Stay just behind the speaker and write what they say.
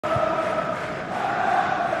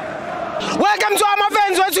Welcome to our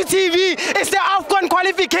FANS Wethu TV. It's the AFCON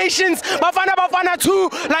qualifications. Bafana 2,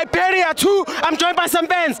 Liberia 2. I'm joined by some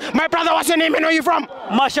fans. My brother, what's your name and where are you from?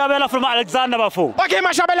 Mashabela from Alexander Bafo. Okay,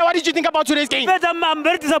 Mashabela, what did you think about today's game? I'm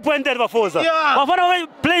very disappointed, Bafo. Yeah. Bafana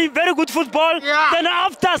playing very good football. Yeah. Then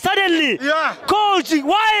after, suddenly, yeah. Coach,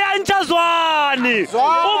 why aren't you Zwane?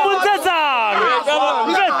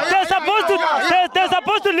 They're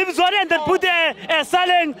supposed to leave Zwane and then put a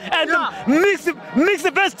Saleng and mix the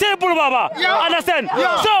vegetable, Baba. Yeah. Understand?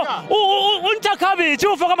 Yeah. So, Unchakabi,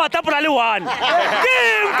 you forgot about Tapurali one.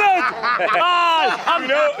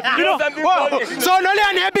 So, no,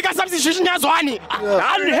 I'm happy because substitution is Zwane.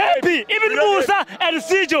 Unhappy. Even Musa and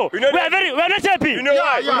Sijo. We're not happy. You know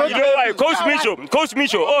why? You know why? Coach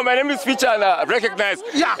Micho. Oh, my name is Feature and I recognize.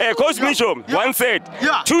 Yeah. Coach Micho once said,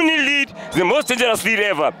 2-0 lead is the most dangerous lead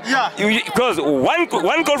ever. Yeah. Because one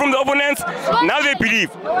goal from the opponents, now they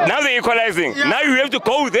believe. Now they're equalizing. Yeah. Now you have to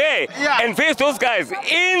go there and face those guys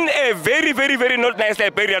in a very, very, very not nice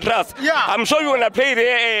Liberia trust. Yeah. I'm sure you want to play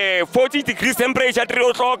there 40 degrees temperature, 3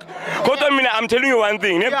 o'clock. I'm telling you one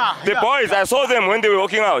thing. The boys, I saw them when they were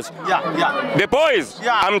walking out. The boys,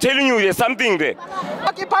 I'm telling you, there's something there.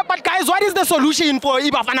 Okay, but guys, what is the solution for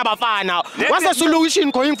Bafana? What's the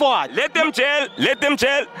solution going forward? Let them gel.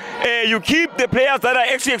 You keep the players that are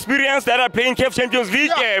actually experienced, that are playing CAF Champions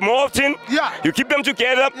League more often. You keep them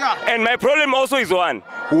together. And my problem also is one.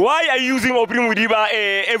 Why are you using Obri Mudiba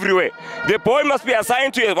everywhere? The boy must be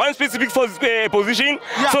assigned to one specific position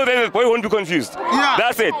so that the boy won't be confused.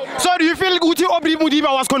 That's it. So do you feel Uti Obri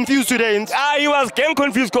Mudiba was confused today? He was game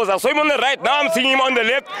confused because I saw him on the right. Now I'm seeing him on the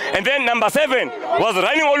left. And then number 7 was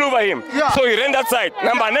running all over him. So he ran that side.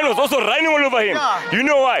 Number 9 was also running all over him. You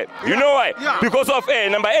know why? Because of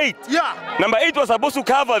number 8. Number 8 was supposed to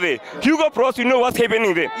cover there. Hugo Prost, you know what's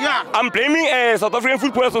happening there. I'm blaming South African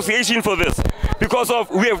Football Association for this. Because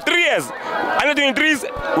we have 3 years. Under 23s,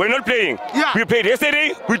 we're not playing. We played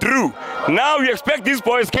yesterday, we drew. Now we expect these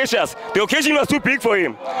boys catchers. The occasion was too big for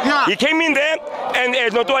him. He came in there and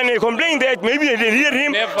not only complained that maybe they needed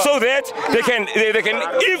him so that they can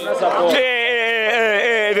if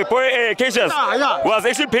the boy catchers was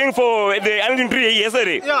actually paying for the under 23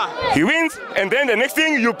 yesterday. He wins, and then the next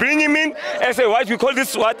thing you bring him in as a we call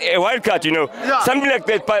this a wild card, something like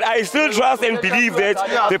that. But I still trust and believe that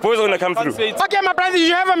the boys are gonna come through. Okay, my brother,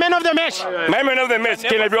 you have a man of the match. My man of the match.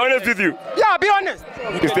 Can I be honest with you? Yeah, be honest.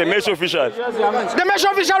 It's the match official. The match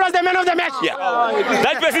official was the man of the match.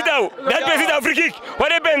 That President free kick.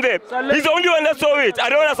 What happened there? He's the only one that saw it. I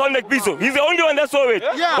don't want to sound like Piso. He's the only one that saw it.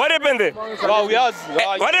 What happened there?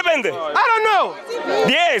 What happened there? I don't know.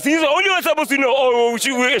 Yes, he's the only one supposed to know. Oh,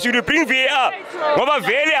 should you bring VAR?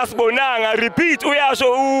 Repeat.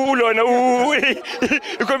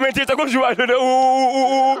 Commentator comes you.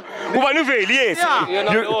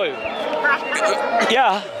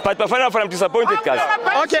 Yes. But Bafana, I'm disappointed, guys.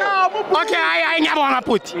 Okay, I never want to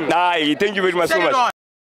put. Thank you very much so much.